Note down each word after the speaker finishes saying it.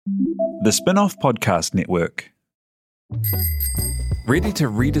The Spin-off Podcast Network. Ready to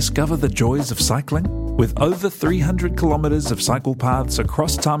rediscover the joys of cycling? With over 300 kilometres of cycle paths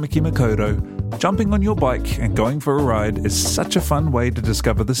across Tāmaki Makaurau, jumping on your bike and going for a ride is such a fun way to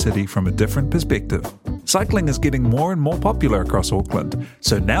discover the city from a different perspective. Cycling is getting more and more popular across Auckland,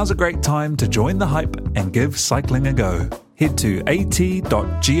 so now's a great time to join the hype and give cycling a go. Head to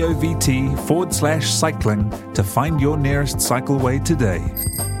at.govt/cycling to find your nearest cycleway today.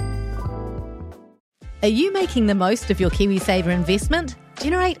 Are you making the most of your KiwiSaver investment?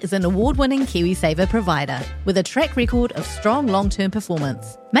 Generate is an award-winning KiwiSaver provider with a track record of strong long-term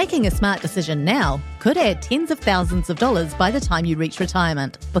performance. Making a smart decision now could add tens of thousands of dollars by the time you reach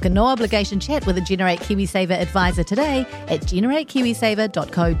retirement. Book a no-obligation chat with a Generate KiwiSaver advisor today at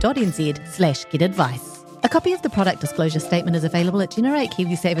generatekiwisaver.co.nz/get-advice. A copy of the product disclosure statement is available at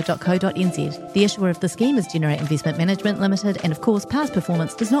generatekiwisaver.co.nz. The issuer of the scheme is Generate Investment Management Limited, and of course, past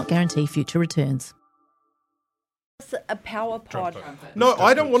performance does not guarantee future returns. A power pod. No,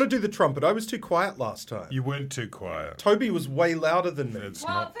 I don't want to do the trumpet. I was too quiet last time. You weren't too quiet. Toby was way louder than me. It's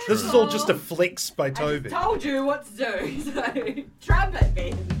not true. This is all just a flex by Toby. I told you what to do, so trumpet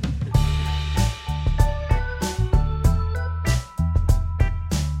then.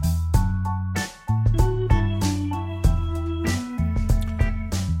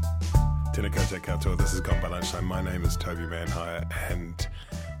 Tēnā koutou katoa, this is Gone by Lunchtime. My name is Toby Manhire, and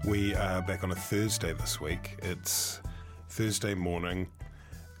we are back on a Thursday this week. It's Thursday morning.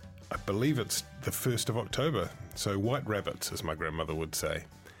 I believe it's the 1st of October. So white rabbits, as my grandmother would say.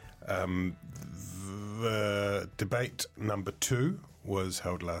 The debate number 2 was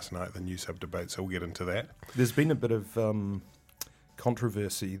held last night, the new sub-debate, so we'll get into that. There's been a bit of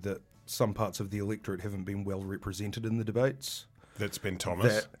controversy that some parts of the electorate haven't been well represented in the debates. That's Ben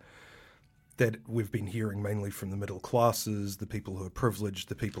Thomas. That we've been hearing mainly from the middle classes, the people who are privileged,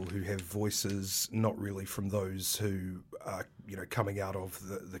 the people who have voices, not really from those who are, coming out of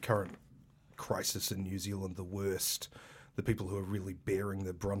the current crisis in New Zealand, the worst, the people who are really bearing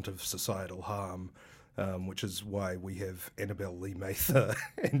the brunt of societal harm, which is why we have Annabelle Lee Mather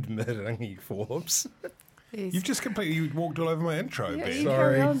and Mirangi Forbes. Yes. You've just completely walked all over my intro, Yeah, Ben. you Sorry.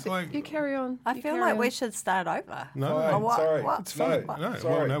 carry on. It's like- You carry on. I You feel carry like on. we should start over. No, Fine, what- sorry. what- It's No, fine. no,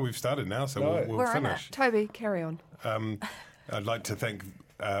 Sorry. well, no, we've started now, so No. we'll We're in finish. Toby, carry on. I'd like to thank,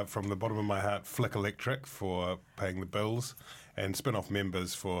 from the bottom of my heart, Flick Electric for paying the bills, and Spin-off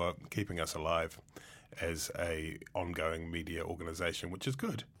members for keeping us alive as a ongoing media organisation, which is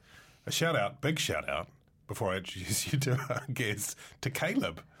good. A big shout out, before I introduce you to our guest, to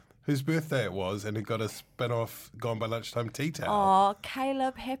Caleb, whose birthday it was, and who got a Spin-off Gone by Lunchtime tea towel. Oh,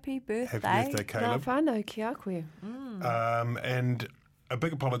 Caleb, happy birthday. Happy birthday, Nā Caleb. whānau ki a koe. And a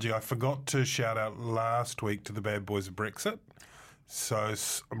big apology, I forgot to shout out last week to the bad boys of Brexit. So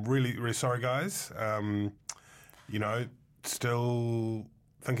I'm really, really sorry, guys. Still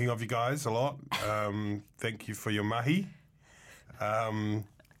thinking of you guys a lot. Thank you for your mahi.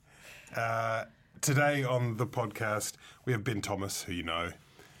 Today on the podcast, we have Ben Thomas, who you know.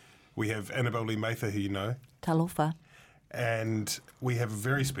 We have Annabelle Lee Mather, who you know. Talofa. And we have a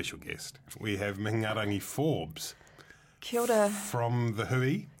very special guest. We have Mirangi Forbes. Kia ora. From the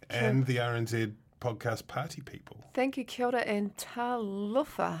Hui and the RNZ podcast Party People. Thank you, kia ora, and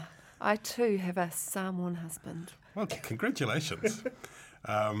talofa. I too have a Samoan husband. Well, congratulations.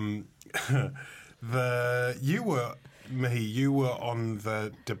 You were on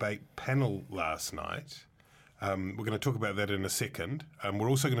the debate panel last night. We're going to talk about that in a second. We're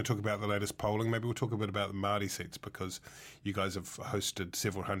also going to talk about the latest polling. Maybe we'll talk a bit about the Māori seats because you guys have hosted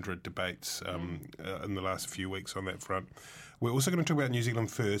several hundred debates in the last few weeks on that front. We're also going to talk about New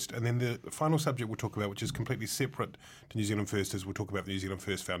Zealand First, and then the final subject we'll talk about, which is completely separate to New Zealand First, is we'll talk about the New Zealand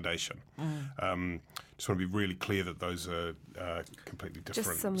First Foundation. Just want to be really clear that those are completely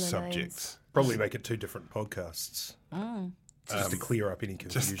different similar subjects. names. Probably make it 2 different podcasts. Just to clear up any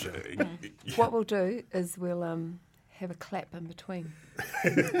confusion. What we'll do is we'll have a clap in between.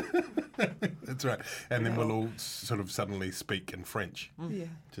 That's right. And then we'll all sort of suddenly speak in French. Yeah.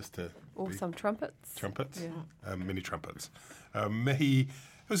 Just to Or be some trumpets. trumpets. Yeah. Mini trumpets. Mihi, it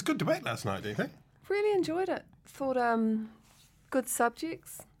was a good debate last night, do you think? Really enjoyed it. Thought good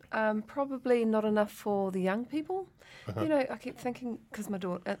subjects. Probably not enough for the young people. I keep thinking, because my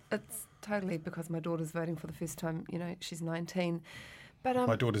daughter, it's totally because my daughter's voting for the first time, she's 19. But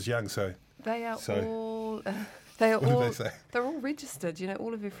My daughter's young, so they are so- all, what do they say? they're all registered,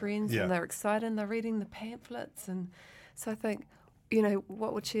 all of her friends, Yeah. and they're excited, and they're reading the pamphlets. And so I think,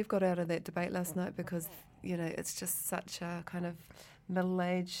 what would she have got out of that debate last night? Because, it's just such a kind of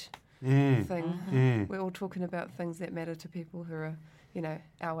middle-age thing. We're all talking about things that matter to people who are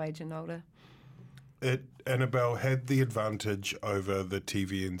our age and older. Annabelle had the advantage over the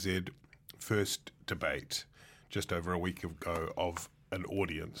TVNZ first debate just over a week ago of an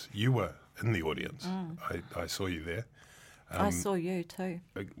audience. You were in the audience. I saw you there. I saw you too.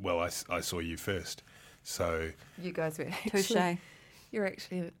 Well, I saw you first. So You guys were Touche. you're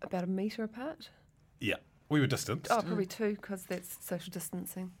actually about a metre apart. yeah, we were distant. Oh, probably 2, because that's social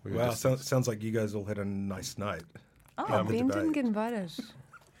distancing. We were Wow, distant. sounds like you guys all had a nice night. Oh, the Ben didn't debate. get invited.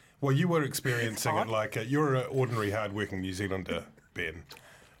 Well, you were experiencing it like you're an ordinary, hard-working New Zealander, Ben,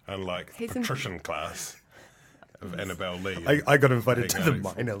 unlike He's patrician class of Annabelle Lee. I got invited to the Hang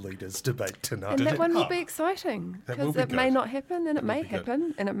on. minor leaders debate tonight. And that one will Oh. be exciting, That will because be it may good. not happen, and it may be good.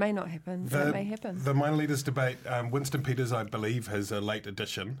 happen, and it may not happen, and it may happen. The minor leaders debate, Winston Peters, I believe, has a late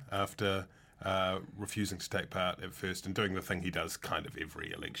addition after refusing to take part at first and doing the thing he does kind of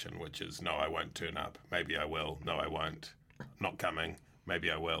every election, which is, no, I won't turn up. Maybe I will. No, I won't. Not coming.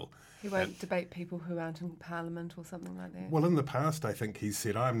 Maybe I will. He won't debate people who aren't in Parliament or something like that. Well, in the past, I think he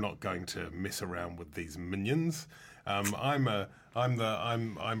said, "I'm not going to mess around with these minions. I'm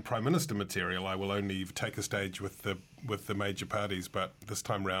Prime Minister material. I will only take a stage with the major parties." But this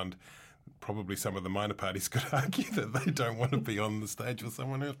time round, probably some of the minor parties could argue that they don't want to be on the stage with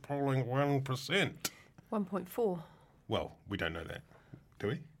someone who's polling 1%. 1.4. Well, we don't know that, do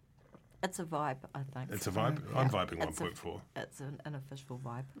we? It's a vibe, I think. It's a vibe. I'm vibing It's a- 1.4. It's an official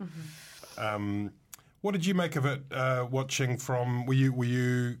vibe. What did you make of it? Watching from, were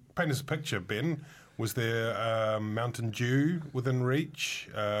you paint us a picture, Ben? Was there Mountain Dew within reach?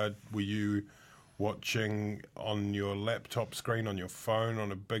 Were you watching on your laptop screen, on your phone,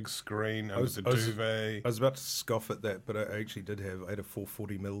 on a big screen, under the duvet? I was about to scoff at that, but I actually did I had a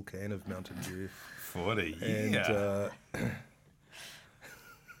 440ml can of Mountain Dew. 40, And yeah.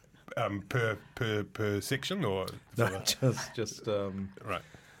 Per section or no, just right?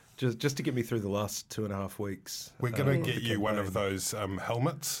 just to get me through the last 2.5 weeks. We're going to of get the you one of campaign. those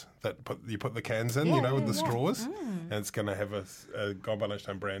helmets that you put the cans in, with the straws, and it's going to have a Gone by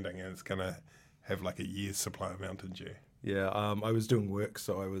Lunchtime branding, and it's going to have like a year's supply of Mountain Dew. Yeah, I was doing work,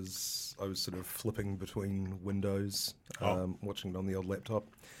 so I was sort of flipping between windows, watching it on the old laptop.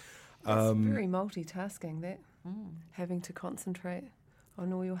 It's very multitasking, that. Having to concentrate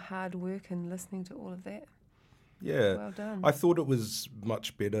on all your hard work and listening to all of that. Yeah, Well done. I thought it was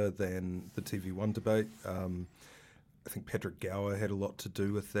much better than the TV1 debate. I think Patrick Gower had a lot to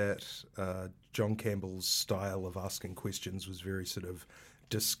do with that. John Campbell's style of asking questions was very sort of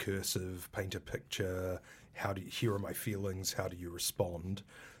discursive, paint a picture, here are my feelings, how do you respond?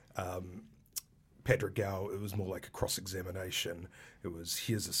 Patrick Gower, it was more like a cross-examination. It was,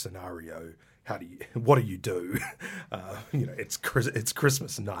 here's a scenario, what do you do? It's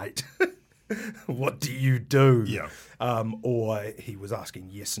Christmas night. What do you do? Yeah. Or he was asking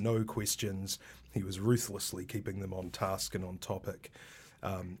yes/no questions. He was ruthlessly keeping them on task and on topic.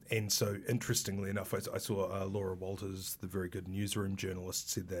 And so, interestingly enough, I saw Laura Walters, the very good newsroom journalist,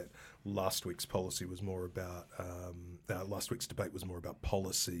 said that last week's policy was more about, last week's debate was more about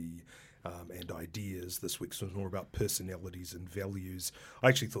policy and ideas. This week's was more about personalities and values. I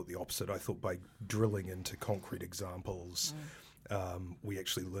actually thought the opposite. I thought by drilling into concrete examples, we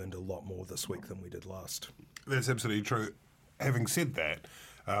actually learned a lot more this week than we did last. That's absolutely true. Having said that,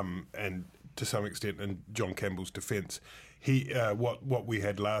 and to some extent in John Campbell's defence, he what we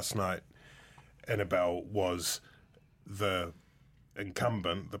had last night, Annabelle, was the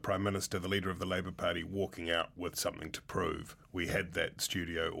incumbent, the Prime Minister, the leader of the Labour Party, walking out with something to prove. We had that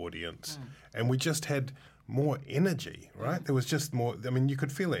studio audience, and we just had more energy, right? There was just more. I mean, you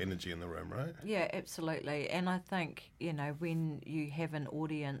could feel the energy in the room, right? Yeah, absolutely. And I think, when you have an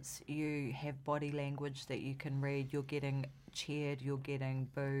audience, you have body language that you can read. You're getting cheered, you're getting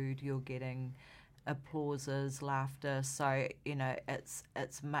booed, you're getting applauses, laughter. So,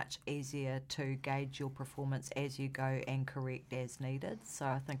 it's much easier to gauge your performance as you go and correct as needed. So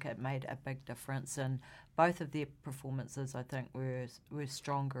I think it made a big difference. And both of their performances, I think, were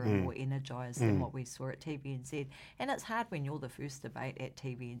stronger and more energised than what we saw at TVNZ. And it's hard when you're the first debate at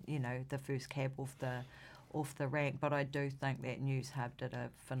TV, the first cab off the rank. But I do think that News Hub did a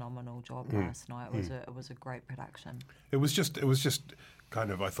phenomenal job last night. It was a great production. It was just kind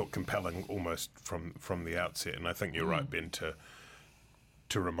of, I thought, compelling almost from the outset. And I think you're right, Ben,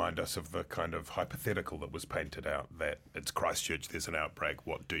 to remind us of the kind of hypothetical that was painted out, that it's Christchurch, there's an outbreak,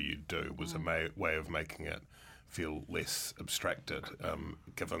 what do you do, was a way of making it feel less abstracted,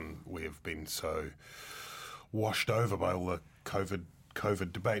 given we have been so washed over by all the COVID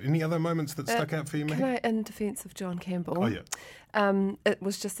COVID debate. Any other moments that stuck out for you, Can Maggie? I, in defence of John Campbell? Oh, yeah. It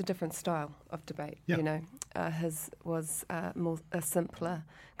was just a different style of debate. Yeah. You know, his was more a simpler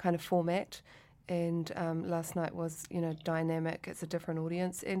kind of format, and last night was, you know, dynamic. It's a different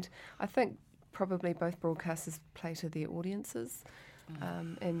audience, and I think probably both broadcasters play to their audiences.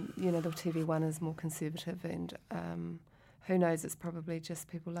 And you know, the TV one is more conservative, and who knows? It's probably just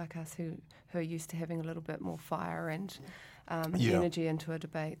people like us who are used to having a little bit more fire and energy into a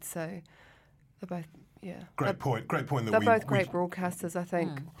debate. So they're both, Great point. Great point. They're both great broadcasters. I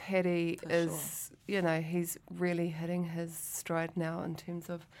think Paddy is, sure. you know, he's really hitting his stride now in terms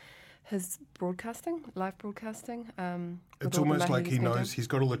of his broadcasting, live broadcasting. It's almost like he knows he's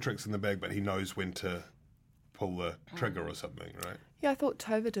got all the tricks in the bag, but he knows when to pull the trigger or something, right? Yeah, I thought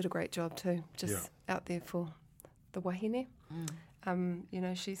Tova did a great job too, just out there for the wahine. You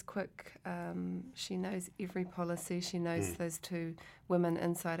know, she's quick. She knows every policy. She knows those two women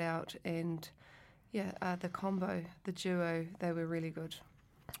inside out, and the combo, the duo, they were really good.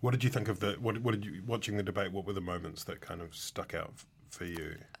 What did you think of what did you watching the debate? What were the moments that kind of stuck out for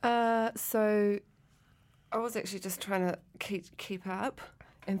you? So I was actually just trying to keep up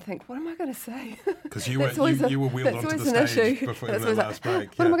and think, what am I going to say? Because you were wheeled onto the stage before in the last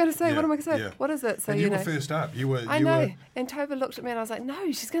break. What am I going to say? What am I going to say? Yeah. What is it? So and you were first up. I know. And Tova looked at me and I was like,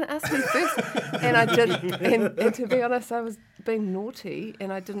 no, she's going to ask me first. And I didn't. And to be honest, I was being naughty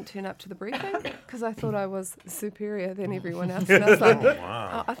and I didn't turn up to the briefing because I thought I was superior than everyone else. And I was like,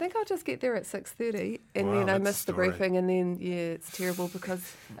 wow. I think I'll just get there at 6:30. And Wow, then I that's missed the a story. briefing. And then, it's terrible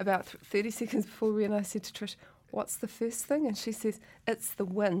because about 30 seconds before we went, I said to Trish, what's the first thing? And she says, it's the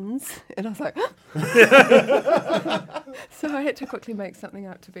wins. And I was like, so I had to quickly make something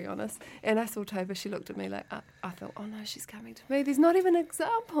up, to be honest. And I saw Tova, she looked at me like, I thought, oh no, she's coming to me. There's not even an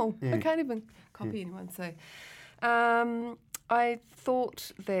example. I can't even copy anyone. So I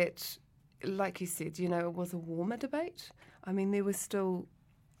thought that, like you said, you know, it was a warmer debate. I mean, there was still...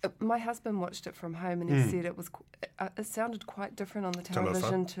 My husband watched it from home and he said it was it sounded quite different on the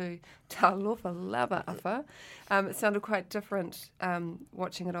television to Talofa Lava Afa. It sounded quite different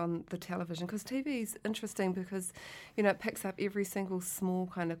watching it on the television because TV is interesting because, you know, it picks up every single small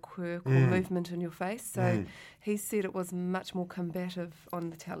kind of quirk or movement in your face. So he said it was much more combative on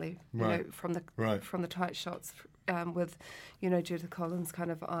the telly, you know, from the tight shots. With, you know, Judith Collins'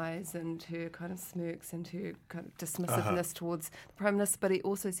 kind of eyes and her kind of smirks and her kind of dismissiveness towards the Prime Minister, but he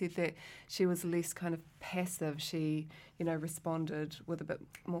also said that she was less kind of passive. She, you know, responded with a bit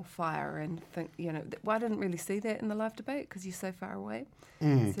more fire and think, you know, I didn't really see that in the live debate because you're so far away, so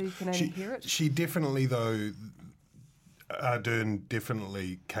you can only hear it. She definitely, though, Ardern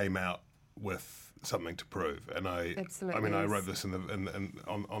definitely came out with something to prove, and I wrote this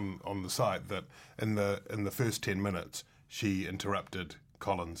on the site that in the first 10 minutes she interrupted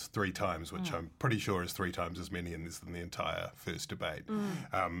Collins 3 times, which I'm pretty sure is 3 times as many as in the entire first debate.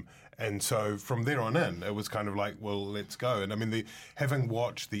 And so from there on in, it was kind of like, well, let's go. And I mean, having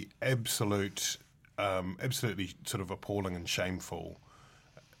watched the absolutely sort of appalling and shameful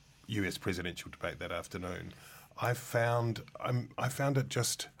US presidential debate that afternoon, I found it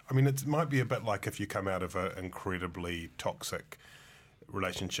just. I mean, it might be a bit like if you come out of an incredibly toxic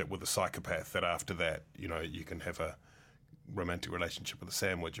relationship with a psychopath, that after that, you know, you can have a romantic relationship with a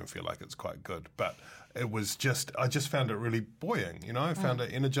sandwich and feel like it's quite good. But it was just, I just found it really buoying, you know, I found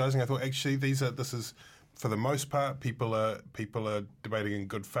it energizing. I thought, actually, this is, for the most part, people are debating in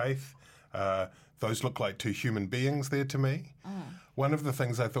good faith. Those look like 2 human beings there to me. One of the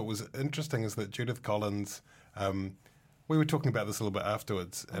things I thought was interesting is that Judith Collins, we were talking about this a little bit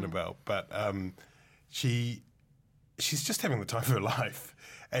afterwards, Annabelle, but she's just having the time of her life,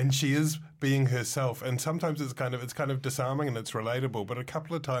 and she is being herself. And sometimes it's kind of disarming and it's relatable. But a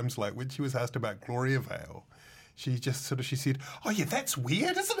couple of times, like when she was asked about Gloria Vale, she said, "Oh yeah, that's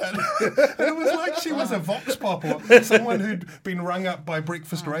weird, isn't it?" It was like she was a vox pop or someone who'd been rung up by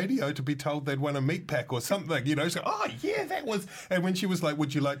breakfast radio to be told they'd won a meat pack or something, you know. So, oh yeah, that was. And when she was like,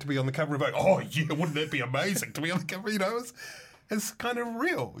 "Would you like to be on the cover of Vogue?" "Oh yeah, wouldn't it be amazing to be on the cover?" You know, it's kind of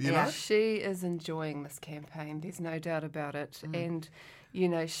real, you know. She is enjoying this campaign. There's no doubt about it, and. You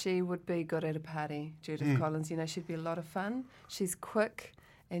know, she would be good at a party, Judith Collins. You know, she'd be a lot of fun. She's quick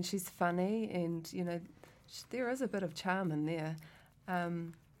and she's funny, and, you know, there is a bit of charm in there.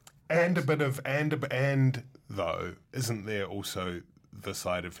 And though, isn't there also the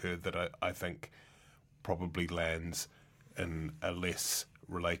side of her that I think probably lands in a less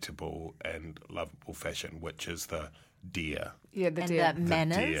relatable and lovable fashion, which is the dear. Yeah, the And dear. the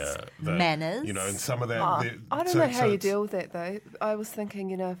manners. Manners. You know, and some of that. I don't know how you deal with that, though. I was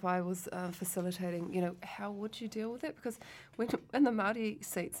thinking, if I was facilitating, how would you deal with it? Because when in the Māori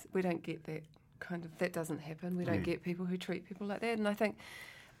seats, we don't get that that doesn't happen. We don't get people who treat people like that. And I think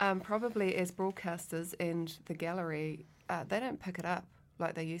probably as broadcasters and the gallery, they don't pick it up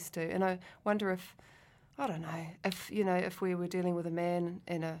like they used to. And I wonder if we were dealing with a man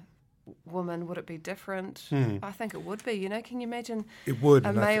and a woman, would it be different? I think it would be. Can you imagine It would.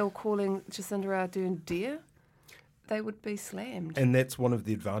 a male calling Jacinda Ardern dear? They would be slammed. And that's one of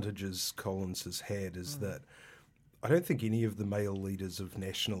the advantages Collins has had, is that I don't think any of the male leaders of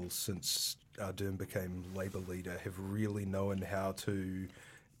Nationals since Ardern became Labour leader have really known how to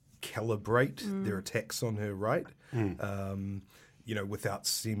calibrate their attacks on her, right? Without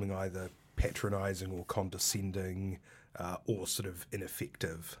seeming either patronising or condescending or sort of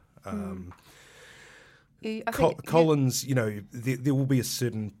ineffective. Collins, there will be a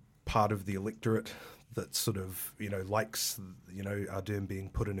certain part of the electorate that sort of, likes, Ardern being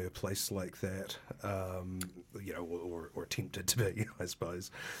put in her place like that, or attempted to be, I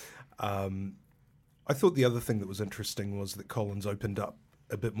suppose. I thought the other thing that was interesting was that Collins opened up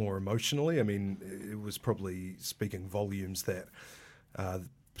a bit more emotionally. I mean, it was probably speaking volumes that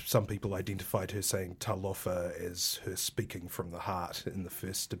some people identified her saying talofa as her speaking from the heart in the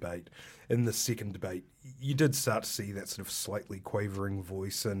first debate. In the second debate, you did start to see that sort of slightly quavering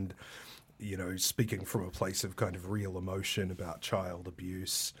voice and, speaking from a place of kind of real emotion about child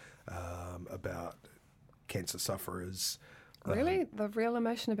abuse, about cancer sufferers. Really? The real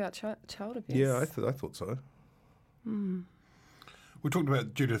emotion about child abuse? Yeah, I thought so. We talked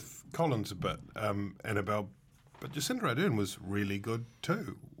about Judith Collins a bit, Annabelle, but Jacinda Ardern was really good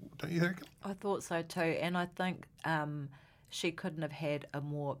too, don't you think? I thought so too, and I think she couldn't have had a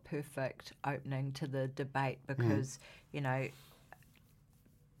more perfect opening to the debate because,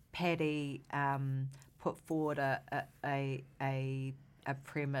 Paddy put forward a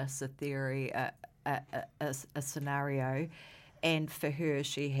premise, a theory, a scenario, and for her,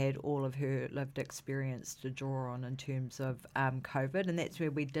 she had all of her lived experience to draw on in terms of COVID, and that's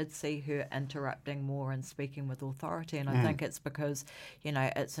where we did see her interrupting more and speaking with authority, and I think it's because,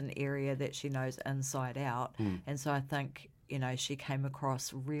 it's an area that she knows inside out, and so I think, she came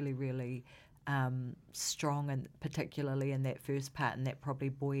across really, really strong, and particularly in that first part, and that probably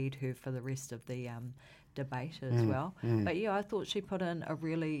buoyed her for the rest of the debate as well. But yeah, I thought she put in a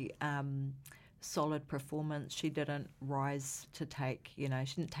really solid performance. She didn't rise to take, she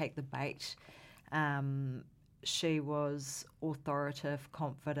didn't take the bait. She was authoritative,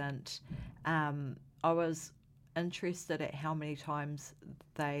 confident. I was interested at how many times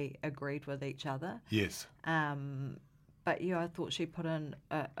they agreed with each other. Yes. But yeah, I thought she put in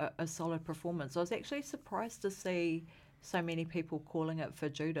a solid performance. I was actually surprised to see so many people calling it for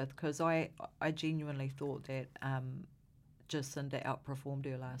Judith, because I genuinely thought that Jacinda outperformed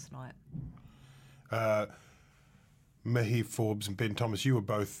her last night. Mihi Forbes and Ben Thomas, you were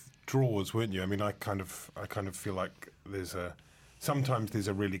both draws, weren't you? I mean, I kind of feel like sometimes there's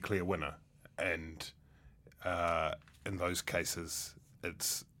a really clear winner, and in those cases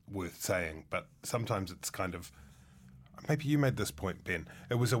it's worth saying. But sometimes it's kind of, maybe you made this point, Ben.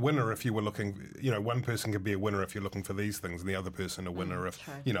 It was a winner if you were looking. One person could be a winner if you're looking for these things, and the other person a winner if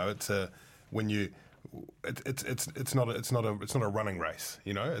true. It's a when you. It's not a running race,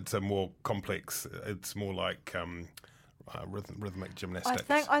 It's a more complex. It's more like rhythmic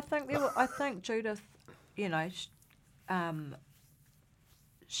gymnastics. I think Judith,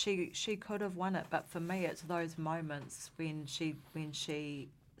 she could have won it, but for me, it's those moments when she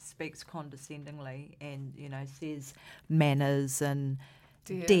speaks condescendingly and says manners and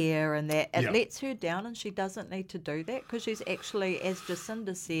dear and that it lets her down, and she doesn't need to do that, because she's actually, as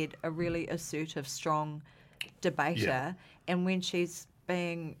Jacinda said, a really assertive, strong debater, and when she's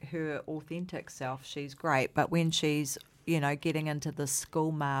being her authentic self, she's great, but when she's getting into the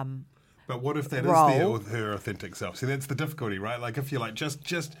school mum but what if that role, is her authentic self? See, that's the difficulty, right? Like, if you're like, just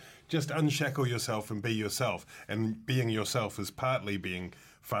unshackle yourself and be yourself, and being yourself is partly being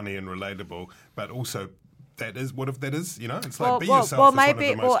funny and relatable, but also that is, what if that is, it's like, be yourself is one of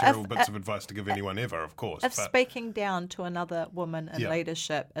the most terrible bits of advice to give anyone ever, of course. If speaking down to another woman in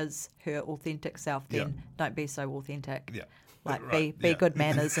leadership is her authentic self, then don't be so authentic. Yeah. Like, be good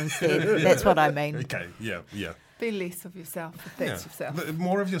manners instead. That's what I mean. Okay, yeah. Be less of yourself if that's yourself.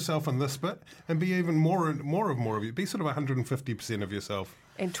 More of yourself on this bit, and be even more of you. Be sort of 150% of yourself.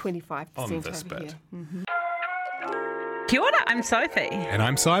 And 25% on this over bit. here. Mm-hmm. Kia ora, I'm Sophie. And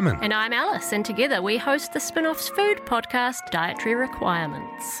I'm Simon. And I'm Alice, and together we host the Spin-Off's food podcast, Dietary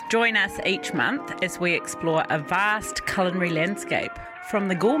Requirements. Join us each month as we explore a vast culinary landscape, from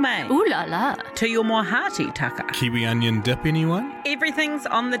the gourmet Ooh la la. to your more hearty taka. Kiwi onion dip, anyone? Everything's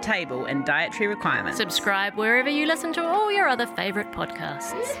on the table in Dietary Requirements. Subscribe wherever you listen to all your other favourite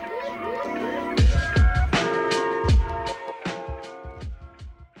podcasts.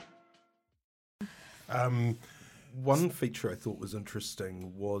 One feature I thought was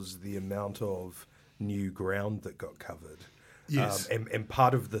interesting was the amount of new ground that got covered. Yes. And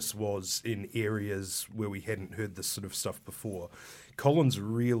part of this was in areas where we hadn't heard this sort of stuff before. Collins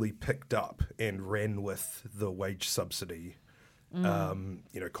really picked up and ran with the wage subsidy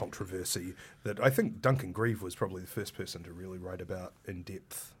controversy that I think Duncan Grieve was probably the first person to really write about in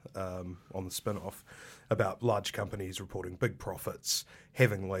depth on the spin-off about large companies reporting big profits,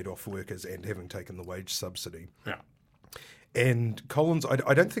 having laid off workers and having taken the wage subsidy. Yeah. And Collins,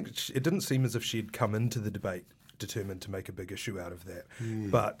 I don't think, it didn't seem as if she had come into the debate determined to make a big issue out of that.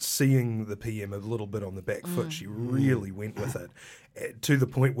 But seeing the PM a little bit on the back foot, she really went with it, to the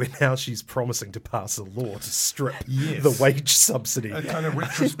point where now she's promising to pass a law to strip the wage subsidy. A kind of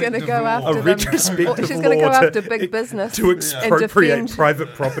She's going to retrospective go law. after A them. retrospective She's going to go law after big business to expropriate and defend,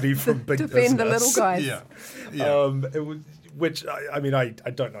 private property from big business. defend the little guys. Yeah. It was, which, I mean, I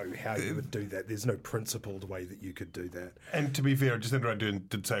don't know how you would do that. There's no principled way that you could do that. And to be fair, Jacinda Ardern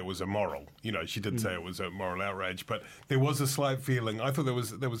did say it was immoral. You know, she did say it was a moral outrage, but there was a slight feeling. I thought that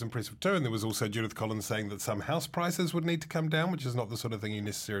was impressive too, and there was also Judith Collins saying that some house prices would need to come down, which is not the sort of thing you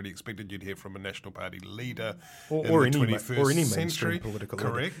necessarily expected you'd hear from a National Party leader Or in the any 21st mainstream century. political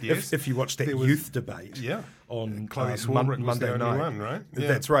Correct. leader. Yes. If you watch that There was- youth debate on Chloe Swarbrick was Monday the only night, one, right? Yeah.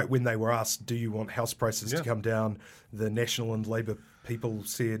 That's right. When they were asked, "Do you want house prices Yeah. to come down?" the National and Labour people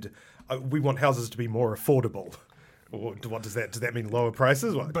said, "We want houses to be more affordable." Or what does that? Does that mean lower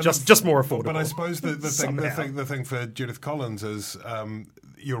prices? Well, just more affordable. But I suppose the Somehow. thing for Judith Collins is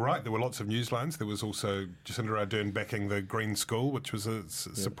you're right. There were lots of news lines. There was also Jacinda Ardern backing the Green School, which was a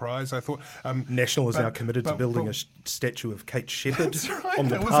surprise. I thought National is but- now committed to but- building but- a statue of Kate Shepherd That's right. on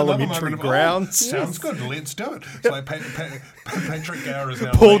the That was another parliamentary moment of, grounds. Sounds good. Let's do it. It's like Patrick Gower is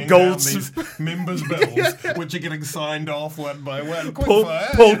now Paul laying down Goldsmith. these members' bills, which are getting signed off one by one. Quick Paul, fire.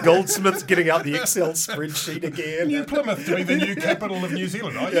 Paul Goldsmith's getting out the Excel spreadsheet again. New Plymouth to be the new capital of New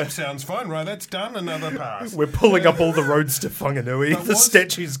Zealand. Oh, yeah, sounds fine. Right, that's done. Another pass. We're pulling up all the roads to Whanganui. But The was-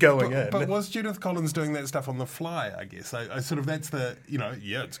 statue's going in. But was Judith Collins doing that stuff on the fly? I guess I sort of that's the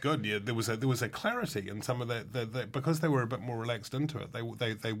it's good. Yeah, there was a clarity in some of that because they were a bit more relaxed into it.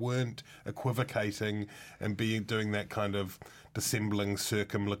 They weren't equivocating and doing that kind of dissembling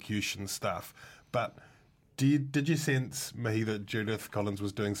circumlocution stuff. But did you sense, Mihi, that Judith Collins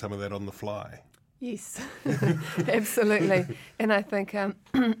was doing some of that on the fly? Yes, absolutely. And I think, I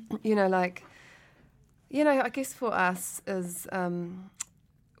guess for us is,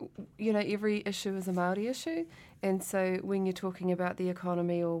 every issue is a Māori issue. And so when you're talking about the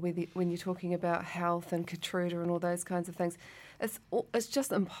economy or when you're talking about health and Keytruda and all those kinds of things, it's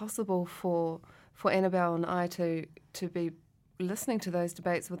just impossible for Annabelle and I to be listening to those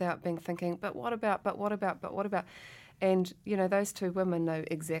debates without being thinking, but what about? And, those two women know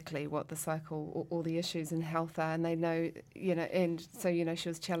exactly what the cycle or the issues in health are, and they know, and so, she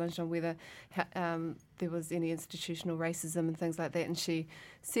was challenged on whether there was any institutional racism and things like that, and she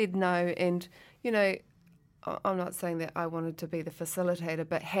said no. And, I'm not saying that I wanted to be the facilitator,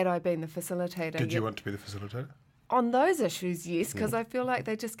 but had I been the facilitator... Did you want to be the facilitator? On those issues, yes, because I feel like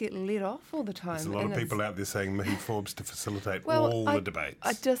they just get let off all the time. There's a lot of people out there saying Mihi Forbes to facilitate Well, all the debates.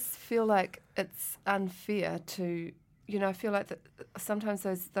 I just feel like it's unfair to, I feel like that sometimes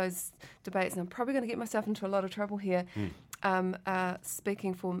those debates, and I'm probably going to get myself into a lot of trouble here, are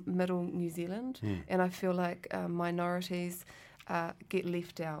speaking for middle New Zealand, and I feel like minorities get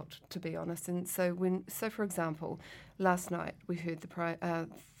left out, to be honest. And so for example, last night we heard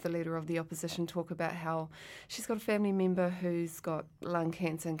the leader of the opposition talk about how she's got a family member who's got lung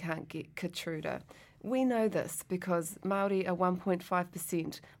cancer and can't get Keytruda. We know this because Māori are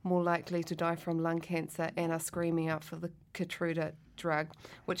 1.5% more likely to die from lung cancer and are screaming out for the Keytruda drug,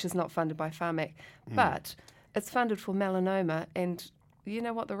 which is not funded by Pharmac. But it's funded for melanoma, and you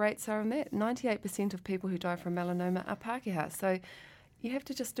know what the rates are on that? 98% of people who die from melanoma are Pākehā. So you have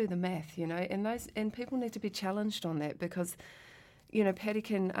to just do the math, and people need to be challenged on that because, Paddy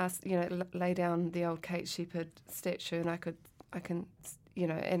can ask, lay down the old Kate Shepherd statue, and I can,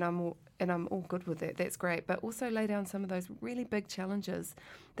 and I'm all good with that. That's great. But also lay down some of those really big challenges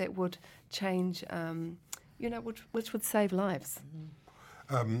that would change, which would save lives.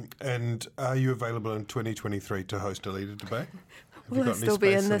 And are you available in 2023 to host a leader debate? Will I still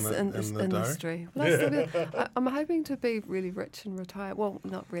be in this diary? industry? Will I still be? I'm hoping to be really rich and retire. Well,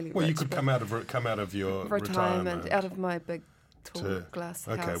 not really Well, rich. you could come out of your retirement. out of my big tall glass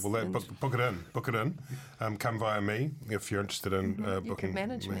house. Okay, well, book it in. Come via me if you're interested in you booking. can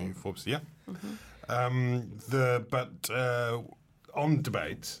manage me. Forbes. Yeah. On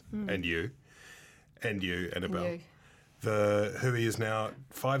debates and you, Annabelle. You. The Hui is now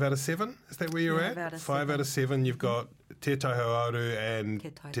 5 out of 7. Is that where you're at? 5 out of 7. You've got Te Tai Hauaru and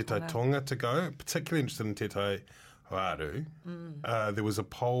Te Tai Tonga to go. Particularly interested in Te Tai Hauaru. There was a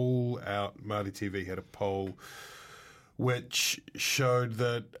poll out. Māori TV had a poll which showed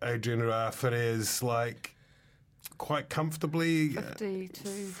that Adrian Rafere is quite comfortably 50 to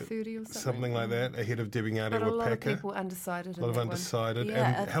 30 or something. Something like that, ahead of Debbie Ngāti But a lot of Wapeka. people undecided. A lot of undecided.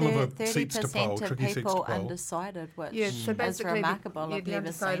 Yeah, and hell of a seats to 30% poll, of tricky seats to people poll. undecided, which So is basically, remarkable. the I've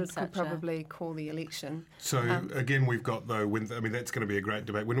never seen undecided such could probably call the election. So again, we've got that's going to be a great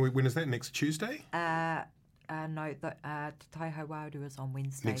debate. When is that? Next Tuesday? No, Te Tai Hauaru is on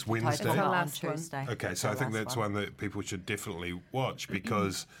Wednesday. Next Te Tai Wednesday? Tonga It's the on last one. Tuesday. Okay, so I The think last that's one that people should definitely watch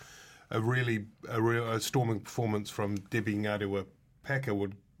because a storming performance from Debbie Ngāti Wapeka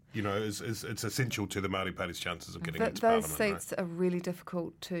would, it's essential to the Māori Party's chances of getting into Those Parliament. seats are really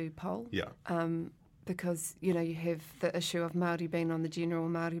difficult to poll. Yeah. Because you have the issue of Māori being on the general,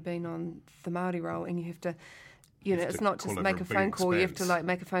 Māori being on the Māori roll, and you have to, it's to not call just over make a a big phone call. You have to expanse.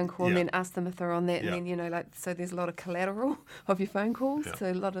 make a phone call and Yeah. then ask them if they're on that, Yeah. and then so there's a lot of collateral of your phone calls. Yeah. So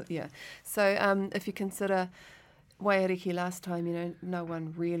a lot of So if you consider Waiariki last time, no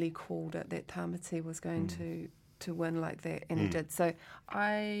one really called it that Tamati was going to win like that, and he did. So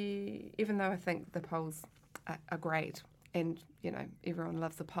even though I think the polls are great, and everyone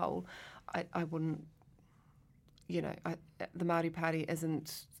loves a poll, I wouldn't. The Māori Party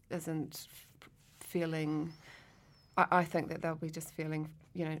isn't feeling. I think that they'll be just feeling,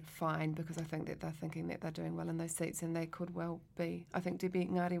 fine, because I think that they're thinking that they're doing well in those seats, and they could well be. I think Debbie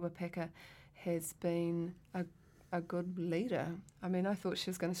Ngāti Wapeka has been a good leader. I mean, I thought she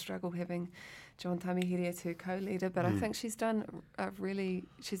was going to struggle having John Tamihere co-leader, but I think she's done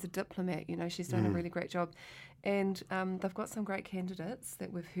she's a diplomat, she's done a really great job. And they've got some great candidates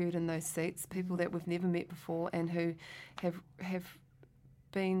that we've heard in those seats, people that we've never met before and who have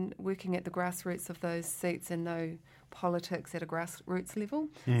been working at the grassroots of those seats and know politics at a grassroots level.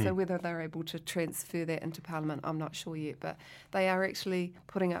 So whether they're able to transfer that into Parliament, I'm not sure yet, but they are actually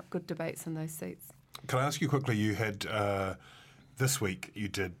putting up good debates in those seats. Can I ask you quickly, you had, this week you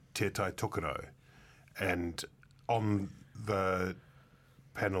did Te Tai Tokoro, and on the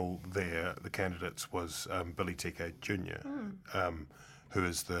panel there, the candidates was Billy Teke Jr., who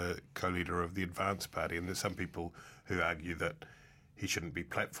is the co-leader of the Advance Party, and there's some people who argue that he shouldn't be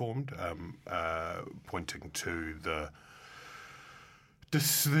platformed, pointing to the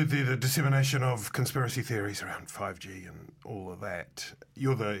dissemination of conspiracy theories around 5G and all of that.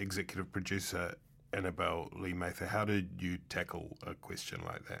 You're the executive producer, Annabelle Lee Mather. How did you tackle a question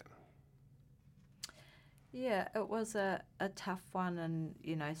like that? Yeah, it was a tough one, and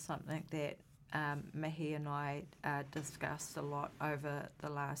something that Mihi and I discussed a lot over the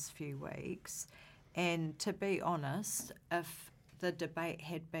last few weeks. And to be honest, if the debate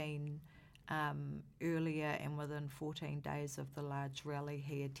had been earlier and within 14 days of the large rally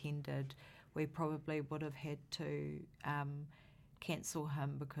he attended, we probably would have had to cancel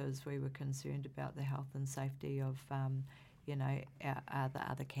him because we were concerned about the health and safety of the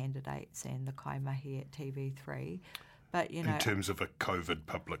other candidates and the kaimahi at TV3. But in terms of a COVID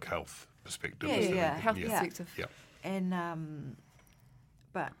public health perspective, Health perspective. Yeah. And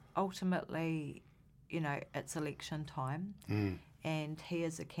but ultimately, it's election time, and he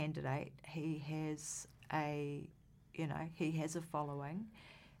is a candidate. He has a following,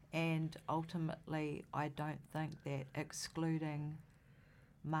 and ultimately, I don't think that excluding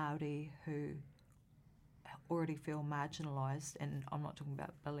Māori who already feel marginalised, and I'm not talking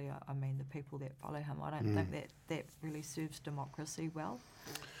about Billy, I mean the people that follow him, I don't think that really serves democracy well.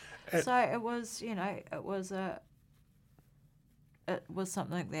 So it was, it was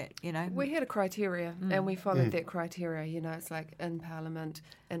something that, We had a criteria, and we followed that criteria. It's like in Parliament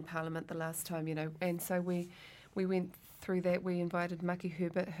the last time, and so we went through that. We invited Maki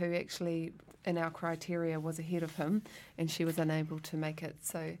Herbert, who actually, in our criteria, was ahead of him, and she was unable to make it.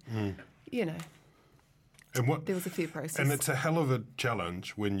 So, And there was a fair process. And it's a hell of a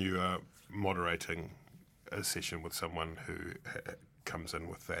challenge when you are moderating a session with someone who comes in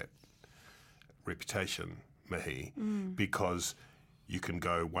with that reputation, Mihi, because you can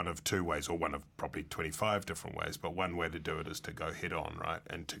go one of two ways, or one of probably 25 different ways, but one way to do it is to go head on, right?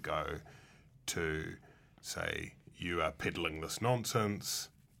 And to go to say, you are peddling this nonsense,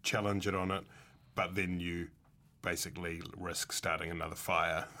 challenge it on it, but then you basically risk starting another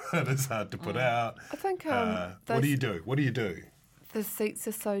fire that is hard to put out. I think what do you do? What do you do? the seats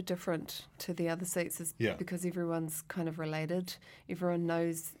are so different to the other seats because everyone's kind of related. Everyone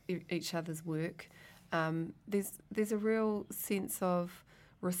knows each other's work. There's a real sense of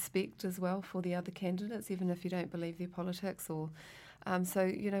respect as well for the other candidates, even if you don't believe their politics. Or so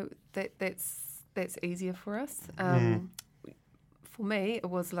you know that's easier for us. For me, it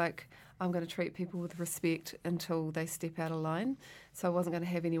was like, I'm going to treat people with respect until they step out of line. So I wasn't going to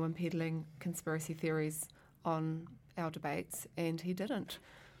have anyone peddling conspiracy theories on our debates, and he didn't.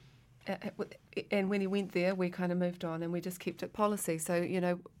 And when he went there, we kind of moved on and we just kept it policy. So, you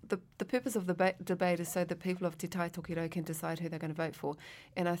know, the purpose of the debate is so that people of Te Tai Tokerau can decide who they're going to vote for.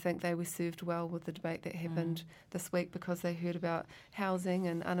 And I think they were served well with the debate that happened this week, because they heard about housing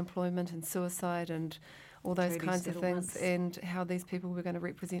and unemployment and suicide and all those Treaty kinds of things, settlements. and how these people were going to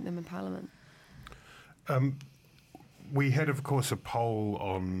represent them in Parliament. We had, of course, a poll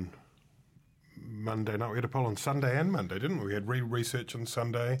on Monday night. We had a poll on Sunday and Monday, didn't we? We had research on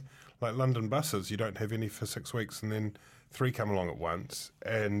Sunday, like London buses. You don't have any for 6 weeks, and then 3 come along at once.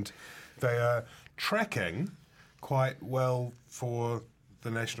 And they are tracking quite well for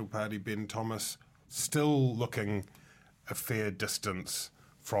the National Party. Ben Thomas still looking a fair distance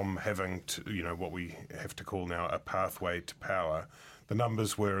from having to, you know, what we have to call now a pathway to power. The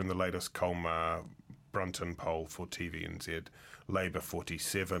numbers were in the latest Colmar Brunton poll for TVNZ. Labour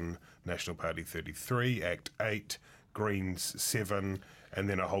 47, National Party 33, ACT 8, Greens 7, and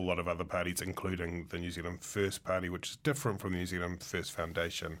then a whole lot of other parties, including the New Zealand First Party, which is different from the New Zealand First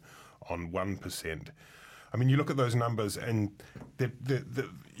Foundation, on 1%. I mean, you look at those numbers and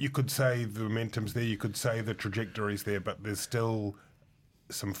you could say the momentum's there, you could say the trajectory's there, but there's still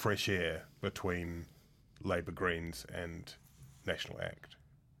some fresh air between Labour, Greens and National ACT.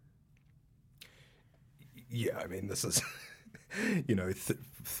 Yeah, I mean, this is, you know,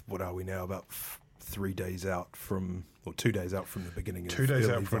 what are we now, about 3 days out from, or 2 days out from the beginning of 2 days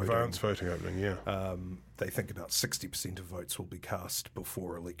early out from voting. advance voting opening, yeah. They think about 60% of votes will be cast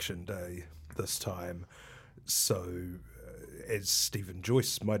before election day this time. So, as Stephen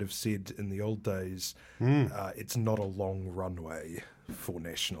Joyce might have said in the old days, it's not a long runway for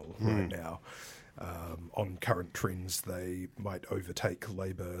National right now. On current trends, they might overtake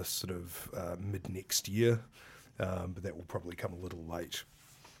Labour sort of mid-next year, but that will probably come a little late.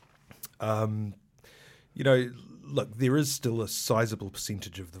 You know, look, there is still a sizable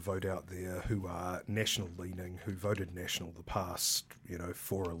percentage of the vote out there who are National-leaning, who voted National the past,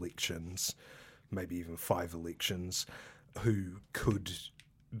 4 elections, maybe even 5 elections, who could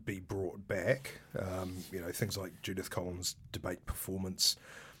be brought back. Things like Judith Collins' debate performance,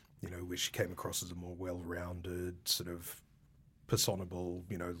 where she came across as a more well-rounded, sort of personable,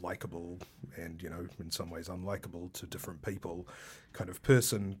 likeable, and, in some ways unlikable to different people kind of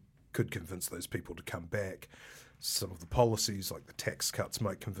person, could convince those people to come back. Some of the policies, like the tax cuts,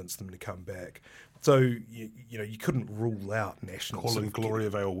 might convince them to come back. So, you couldn't rule out National. Calling Gloria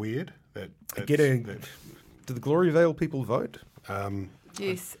Vale weird? Do the Gloria Vale people vote?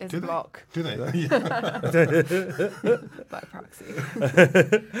 Yes, as Do a they? block. Do they? By proxy.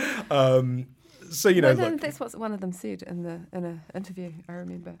 So, that's what one of them said in an interview, I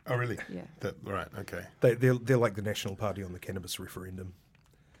remember. Oh, really? Yeah. Right, okay. they're like the National Party on the cannabis referendum.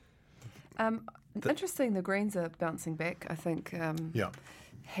 Interesting, the Greens are bouncing back. I think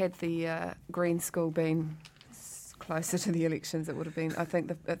had the Green School been closer to the elections, it would have been. I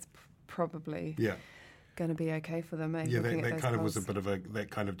think it's probably going to be okay for them. Yeah, that kind of was a bit of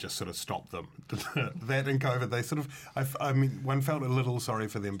that kind of just sort of stopped them. That and COVID, they sort of, I mean, one felt a little sorry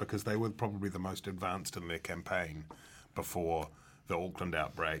for them because they were probably the most advanced in their campaign before the Auckland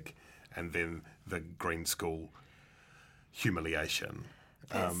outbreak and then the Green School humiliation.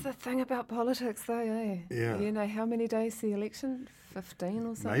 That's the thing about politics, though, eh? Yeah. How many days to the election? 15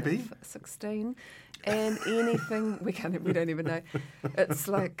 or something? Maybe. 16. And anything, we don't even know. It's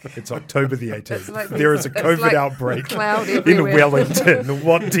like... It's October the 18th. Like there is a it's COVID like outbreak cloud in everywhere. Wellington.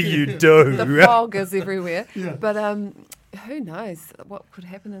 What do you do? The fog is everywhere. Yeah. But who knows what could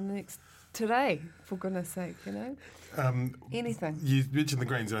happen in the next... Today, for goodness sake, anything. You mentioned the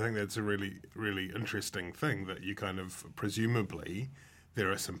Greens, and I think that's a really, really interesting thing that you kind of, presumably, there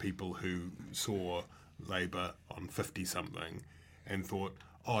are some people who saw Labour on 50-something and thought,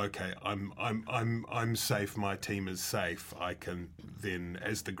 oh, okay, I'm safe, my team is safe. I can then,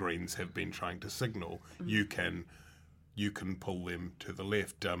 as the Greens have been trying to signal, you can you can pull them to the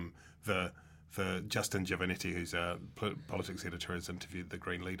left. The Justin Giovanetti, who's our politics editor, has interviewed the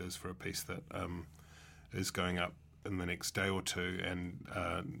Green leaders for a piece that is going up in the next day or two, and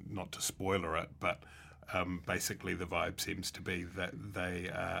not to spoiler it, but basically the vibe seems to be that they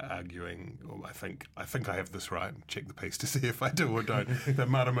are arguing, or I think I have this right, check the piece to see if I do or don't, that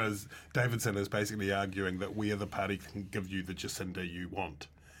Marama Davidson is basically arguing that we are the party that can give you the Jacinda you want.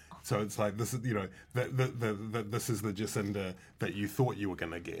 So it's like, this is, this is the Jacinda that you thought you were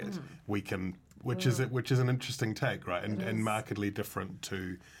going to get. We can, which is an interesting take, right? And markedly different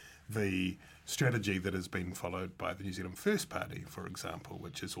to the strategy that has been followed by the New Zealand First Party, for example,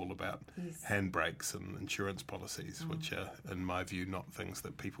 which is all about handbrakes and insurance policies, which are, in my view, not things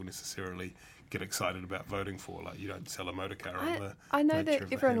that people necessarily get excited about voting for. Like, you don't sell a motor car on the I know nature that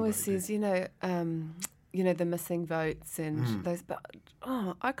of everyone always handbrake. says, the missing votes and those, but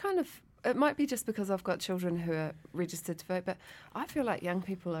I kind of, it might be just because I've got children who are registered to vote, but I feel like young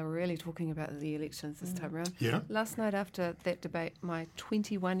people are really talking about the elections this time around. Yeah. Last night after that debate, my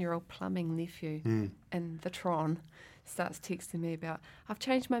 21-year-old plumbing nephew in the Tron starts texting me about, I've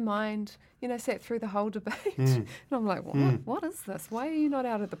changed my mind, sat through the whole debate. And I'm like, what is this? Why are you not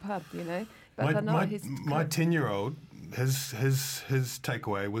out at the pub, But My 10-year-old, his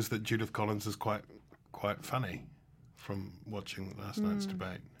takeaway was that Judith Collins is quite funny from watching last night's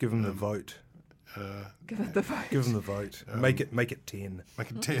debate. Give him the vote. Give it the vote. Give them the vote. Make it 10.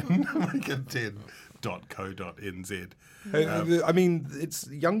 Make it 10. Make it 10.co.nz. I mean, it's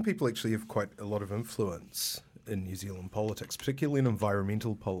young people actually have quite a lot of influence in New Zealand politics, particularly in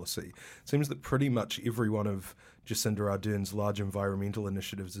environmental policy. It seems that pretty much every one of Jacinda Ardern's large environmental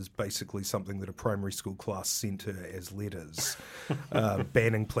initiatives is basically something that a primary school class sent her as letters.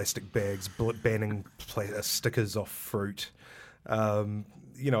 Banning plastic bags, banning stickers off fruit. I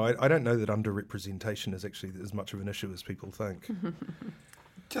don't know that underrepresentation is actually as much of an issue as people think.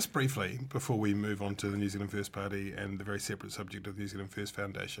 Just briefly, before we move on to the New Zealand First Party and the very separate subject of the New Zealand First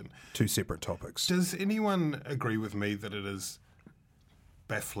Foundation. Two separate topics. Does anyone agree with me that it is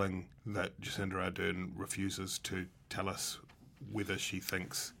baffling that Jacinda Ardern refuses to tell us whether she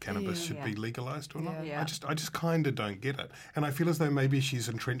thinks cannabis should be legalised or not? Yeah. I just kind of don't get it. And I feel as though maybe she's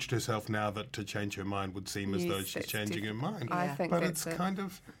entrenched herself now that to change her mind would seem as though she's that's changing her mind. I think but that's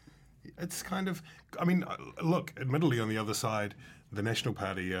it's kind of, I mean, look, admittedly on the other side, the National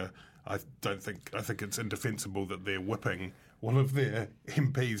Party, I think it's indefensible that they're whipping one of their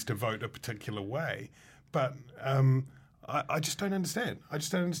MPs to vote a particular way. But I just don't understand.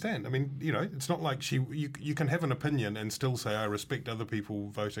 I mean, it's not like you can have an opinion and still say, I respect other people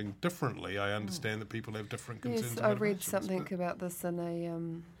voting differently. I understand that people have different concerns. Yes, about I read elections, something but- about this in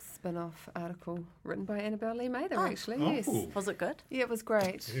a spin-off article written by Annabelle Lee Mather, actually. Oh. Yes. Was it good? Yeah, it was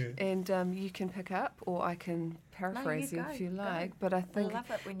great. And you can pick up, or I can paraphrase go, if you go. like. But I think love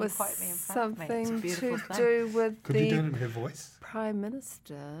it when you was quote me in front of me. It's a something beautiful to thing. do with Could you do it the in her voice? Prime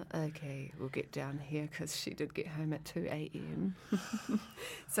Minister. Okay, we'll get down here because she did get home at 2 a.m.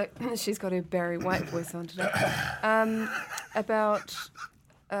 So she's got her Barry White voice on today. About,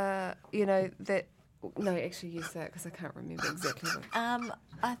 that... No, actually, you say it because I can't remember exactly what.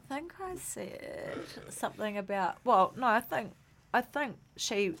 I think I said something about. Well, no, I think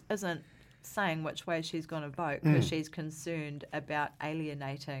she isn't saying which way she's going to vote because she's concerned about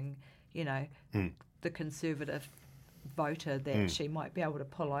alienating, the Conservative voter that she might be able to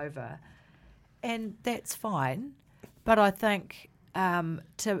pull over, and that's fine. But I think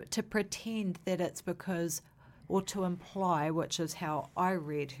to pretend that it's because, or to imply, which is how I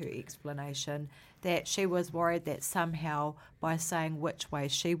read her explanation, that she was worried that somehow by saying which way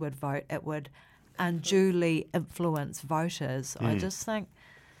she would vote, it would unduly influence voters. I just think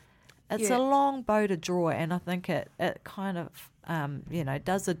it's a long bow to draw, and I think it kind of,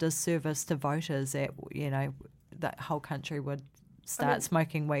 does a disservice to voters that, that whole country would start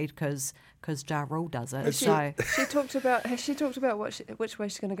smoking weed because Ja Rule does it. Has she talked about which way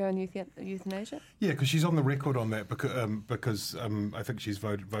she's going to go in euthanasia? Yeah, because she's on the record on that because I think she's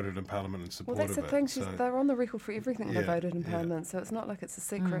voted in Parliament in support Well, that's of the thing. it. They're on the record for everything they Yeah, voted in yeah. Parliament, so it's not like it's a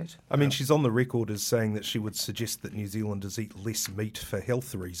secret. I mean, she's on the record as saying that she would suggest that New Zealanders eat less meat for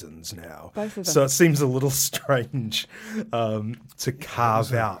health reasons now. Both of them. So it seems a little strange to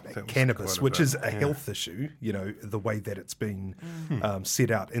carve out that was cannabis, quite a which bit, is a health issue, the way that it's been set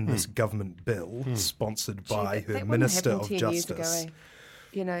out in this government bill sponsored by Gee, her that Minister wouldn't of happen 10 years Justice.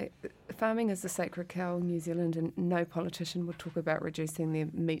 ago, farming is the sacred cow in New Zealand, and no politician would talk about reducing their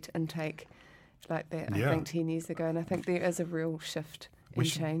meat intake like that, I Yeah. think, 10 years ago. And I think there is a real shift and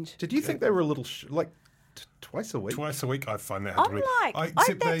change. Did you think they were a little Twice a week. Twice a week, I find that hard to I'm believe. like,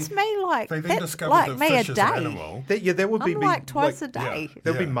 except that's they, me like, They then that's discovered like that me fish a is an day. animal. That would be I'm like twice a like, day.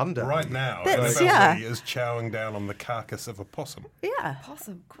 That'd be Monday. Right now, That's- Annabelle yeah. Lee is chowing down on the carcass of a possum. Yeah,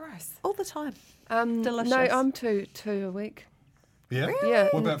 Possum, gross. all the time. No, Delicious. I'm two a week. Yeah? Yeah.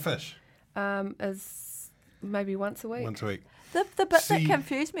 What about fish? Is maybe once a week. Once a week. The bit that See-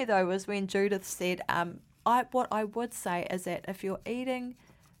 confused me though was when Judith said, what I would say is that if you're eating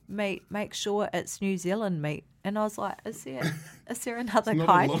meat, make sure it's New Zealand meat. And I was like, is there another not a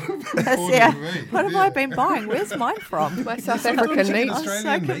kind? lot of Is imported there? meat, What have I been buying? Where's mine from? My South Sometimes African you get meat. I was so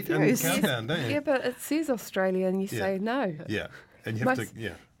Australian meat and confused. countdown, don't you? Yeah, but it says Australian. You say no. Yeah. And you have My- to,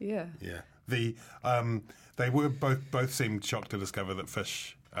 yeah. Yeah. Yeah. They were both seemed shocked to discover that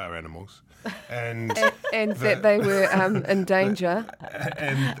fish are animals. And And that they were in danger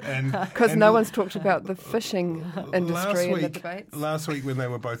and because no one's talked about the fishing industry in the debates. Last week, when they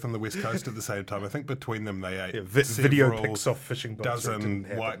were both on the West Coast at the same time, I think between them they ate video several pics off fishing boats. It didn't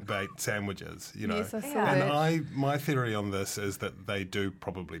dozen happen. whitebait sandwiches. You know, Yes, I saw and that. my theory on this is that they do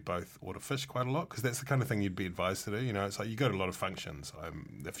probably both order fish quite a lot because that's the kind of thing you'd be advised to do. You know, it's like you go to a lot of functions.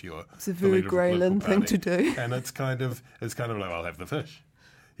 If you're It's a the very leader of a political Greyland thing to party, do. and it's kind of like I'll have the fish.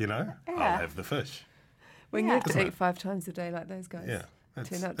 You know, I'll have the fish. When you have Isn't to it? eat 5 times a day like those guys. Yeah.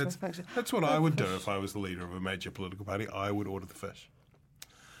 Turn up to a function. That's what I would do if I was the leader of a major political party. I would order the fish.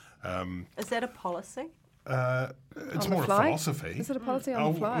 Is that a policy? It's On the more a fly? philosophy. Is it a policy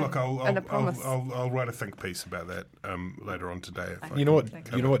on the fly? Look, And a promise. I'll write a think piece about that later on today. If I You know can what?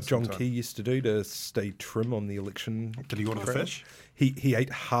 come You know up what with some John time. Key used to do to stay trim on the election? Did he order the trail? fish? He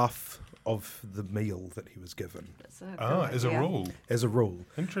ate half of the meal that he was given. That's a good As a idea. rule. As a rule,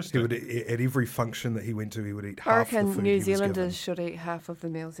 Interesting. He would at every function that he went to, he would eat I half the reckon food New he was given. Zealanders should eat half of the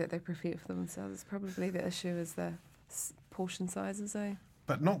meals that they prepare for themselves. Probably the issue is the portion sizes, eh?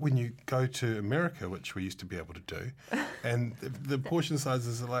 But not when you go to America, which we used to be able to do. And the portion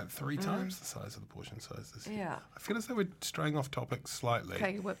sizes are like 3 times the size of the portion sizes. Yeah. I feel as though we're straying off topic slightly.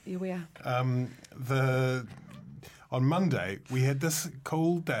 Okay, here we are. On Monday, we had this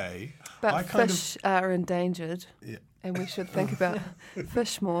cool day. But I kind fish are endangered, Yeah. and we should think about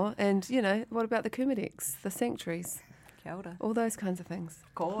fish more. And, what about the Kumadex, the sanctuaries, Kia ora. all those kinds of things?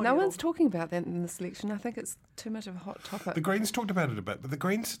 Kōrero. No one's talking about that in this election. I think it's too much of a hot topic. The Greens talked about it a bit, but the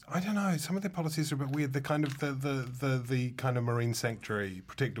Greens, I don't know, some of their policies are a bit weird. The kind of the kind of marine sanctuary,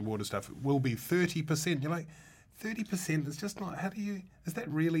 protected water stuff will be 30%. You're like, 30% is just not. Is that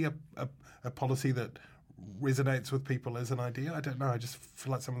really a policy that resonates with people as an idea? I don't know. I just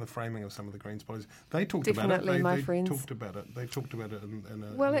feel like some of the framing of some of the Greens policies. They talked about it. Definitely, my they friends. talked about it. They talked about it in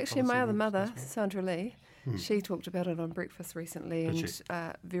a. Well, in a actually, my policy other works mother, as well. Sandra Lee, she talked about it on breakfast recently Did and she?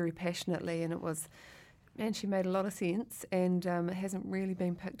 very passionately, and it was, man, she made a lot of sense, and it hasn't really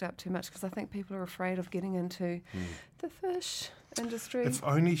been picked up too much because I think people are afraid of getting into the fish industry. If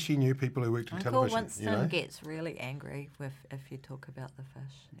only she knew people who worked in Uncle television. Winston you know? gets really angry if you talk about the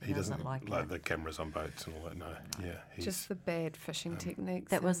fish. He doesn't like like it. the cameras on boats and all that. No, yeah, he's Just the bad fishing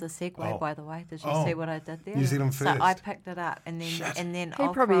techniques. That was a segue, Oh. by the way. Did you Oh. see what I did there? New Zealand So I first. picked it up, and then Shit. He He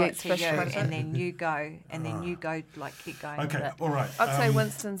I'll probably throw it eats to fish you, quite a and bit. then you go, and then you go like keep going. with okay. it. All right. I'd say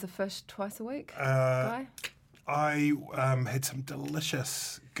Winston's a fish twice a week guy. I had some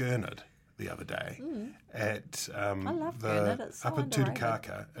delicious gurnard the other day at love the gurnard, it's so up at underrated.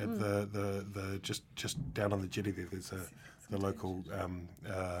 Tutukaka at the just down on the jetty there. There's the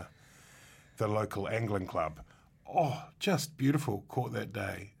local angling club. Oh, just beautiful. Caught that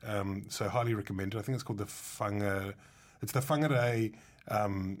day. So highly recommended. I think it's called the Whanga. It's the Whangarei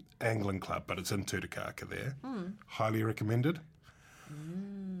Angling Club, but it's in Tutukaka there. Highly recommended.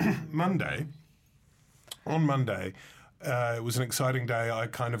 On Monday, it was an exciting day. I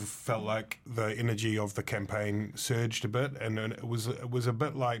kind of felt like the energy of the campaign surged a bit, and it was a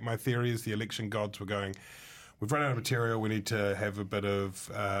bit like my theory is the election gods were going, we've run out of material, we need to have a bit of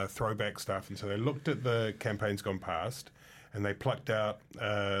throwback stuff. And so they looked at the campaigns gone past, and they plucked out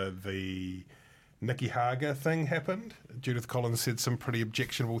the Nikki Hager thing happened. Judith Collins said some pretty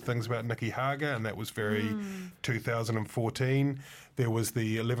objectionable things about Nikki Hager, and that was very 2014. There was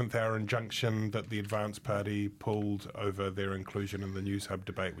the 11th hour injunction that the Advance Party pulled over their inclusion in the News Hub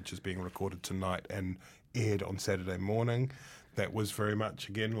debate, which is being recorded tonight and aired on Saturday morning. That was very much,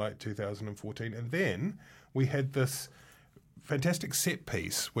 again, like 2014. And then we had this fantastic set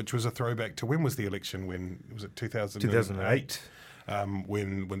piece, which was a throwback to when was the election? When was it? 2008.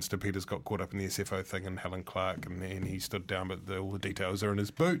 When Winston Peters got caught up in the SFO thing and Helen Clark, and then he stood down, but all the details are in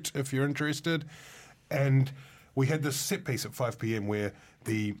his boot if you're interested. And we had this set piece at 5 p.m. where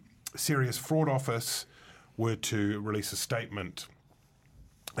the Serious Fraud Office were to release a statement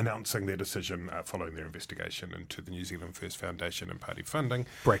announcing their decision following their investigation into the New Zealand First Foundation and party funding.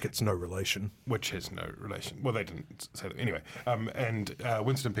 Brackets, no relation. Which has no relation. Well, they didn't say that. Anyway, and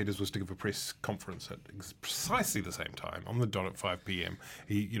Winston Peters was to give a press conference at precisely the same time, on the dot at 5 p.m.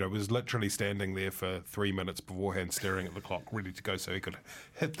 He, was literally standing there for 3 minutes beforehand, staring at the clock, ready to go so he could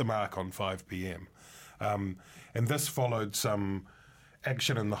hit the mark on 5 p.m. And this followed some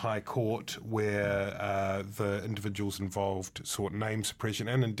action in the High Court where the individuals involved sought name suppression,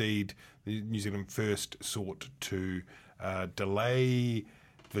 and indeed the New Zealand First sought to delay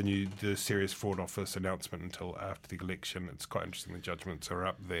the Serious Fraud Office announcement until after the election. It's quite interesting, the judgments are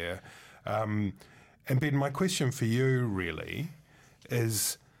up there. And Ben, my question for you really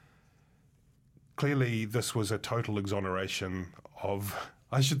is, clearly this was a total exoneration of...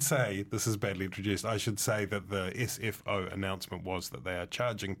 I should say, this is badly introduced, I should say that the SFO announcement was that they are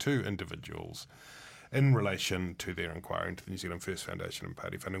charging 2 individuals in relation to their inquiry into the New Zealand First Foundation and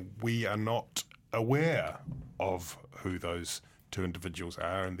party funding. We are not aware of who those 2 individuals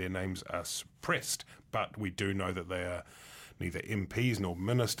are, and their names are suppressed, but we do know that they are neither MPs nor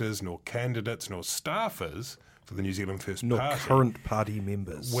ministers nor candidates nor staffers for the New Zealand First Nor Party. current party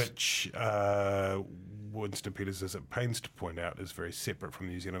members. Which... Winston Peters is at pains to point out is very separate from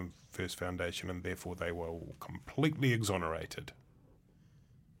the New Zealand First Foundation, and therefore they were completely exonerated.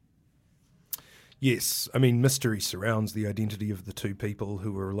 Yes, I mean, mystery surrounds the identity of the 2 people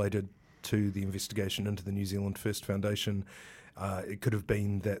who were related to the investigation into the New Zealand First Foundation. It could have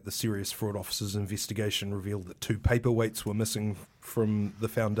been that the Serious Fraud Office's investigation revealed that 2 paperweights were missing from the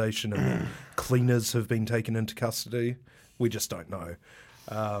foundation and that cleaners have been taken into custody. We just don't know.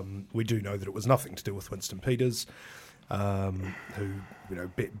 We do know that it was nothing to do with Winston Peters, who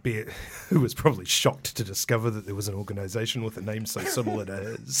was probably shocked to discover that there was an organisation with a name so similar to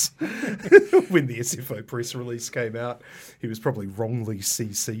his. When the SFO press release came out, he was probably wrongly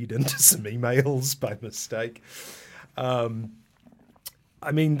CC'd into some emails by mistake.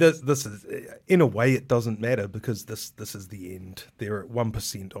 I mean, this is, in a way, it doesn't matter because this is the end. They're at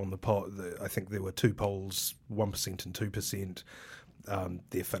 1% on the poll. I think there were 2 polls, 1% and 2%.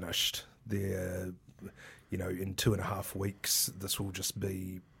 They're finished. They're, in 2.5 weeks, this will just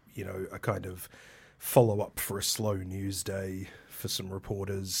be, a kind of follow-up for a slow news day for some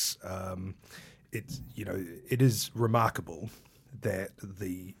reporters. It is remarkable that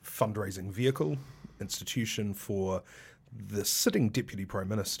the fundraising vehicle, institution for the sitting Deputy Prime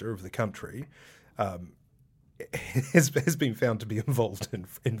Minister of the country, has been found to be involved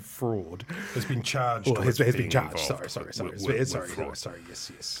in fraud. Has been charged. Or has been charged. Sorry.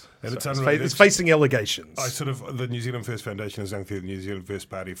 Yes. And it's facing allegations. The New Zealand First Foundation has done through the New Zealand First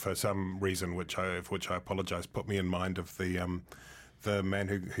Party for some reason, for which I apologise, put me in mind of the man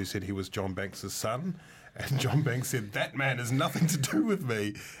who said he was John Banks' son. And John Banks said, that man has nothing to do with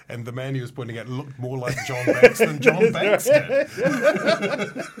me. And the man he was pointing at looked more like John Banks than John Banks did.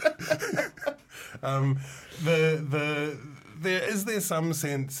 Is there some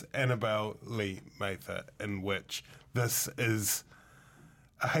sense, Annabelle Lee Mather, in which this is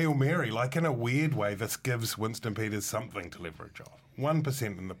a Hail Mary? Like, in a weird way, this gives Winston Peters something to leverage off.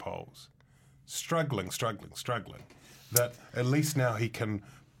 1% in the polls. Struggling. That at least now he can...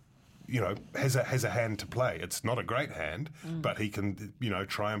 has a hand to play. It's not a great hand, but he can,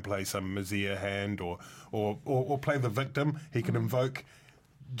 try and play some Mazia hand or play the victim. He can invoke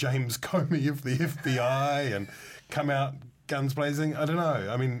James Comey of the FBI and come out guns blazing. I don't know.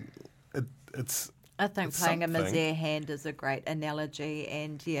 I mean, it's... I think playing something. A Mazia hand is a great analogy,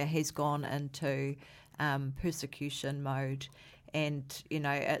 and he's gone into persecution mode, and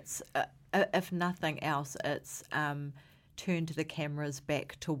it's if nothing else, it's turned the cameras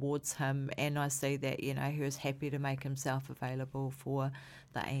back towards him, and I see that he was happy to make himself available for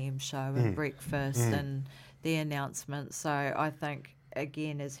the AM show and breakfast and the announcement. So I think,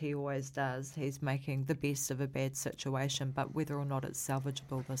 again, as he always does, he's making the best of a bad situation, but whether or not it's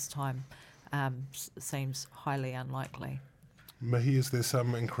salvageable this time seems highly unlikely. Mihi, is there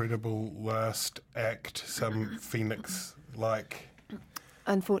some incredible last act, some Phoenix-like...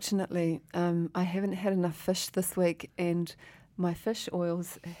 Unfortunately, I haven't had enough fish this week, and my fish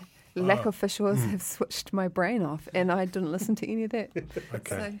oils, lack of fish oils, have switched my brain off, and I didn't listen to any of that.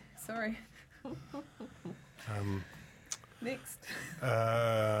 Okay. So, sorry. Next.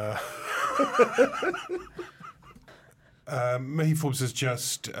 Mihi Forbes has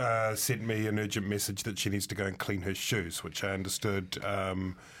just sent me an urgent message that she needs to go and clean her shoes, which I understood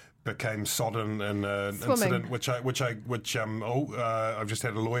became sodden in an incident I've just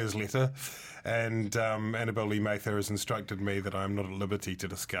had a lawyer's letter, and Annabelle Lee Mather has instructed me that I'm not at liberty to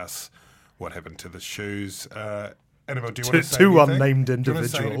discuss what happened to the shoes. Annabelle, do you want to say Two anything? unnamed Do you want to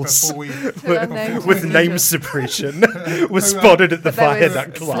say anything individuals before we- unnamed with name individuals. suppression were spotted at the They were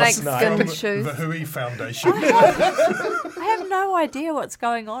viaduct last snakeskin night. shoes. The Hui Foundation. I have no idea what's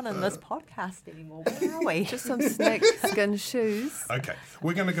going on in this podcast anymore. Where are we? Just some snakeskin shoes. Okay,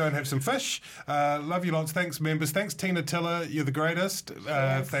 we're going to go and have some fish. Love you lots. Thanks, members. Thanks, Tina Tiller. You're the greatest.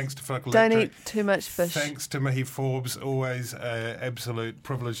 Thanks to Whakalectric. Don't eat too much fish. Thanks to Mihi Forbes. Always an absolute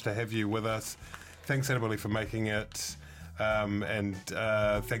privilege to have you with us. Thanks, Annabelle, for making it. And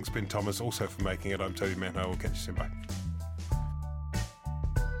thanks, Ben Thomas, also for making it. I'm Toby Manhole. We'll catch you soon. Bye.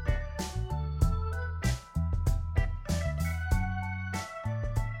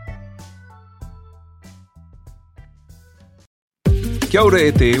 Kia ora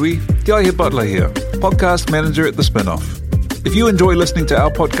e te iwi, Te Aihe Butler here, podcast manager at The Spinoff. If you enjoy listening to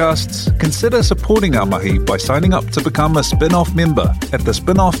our podcasts, consider supporting our mahi by signing up to become a Spinoff member at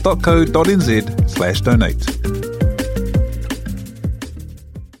thespinoff.co.nz/donate.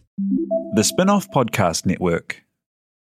 The Spinoff Podcast Network.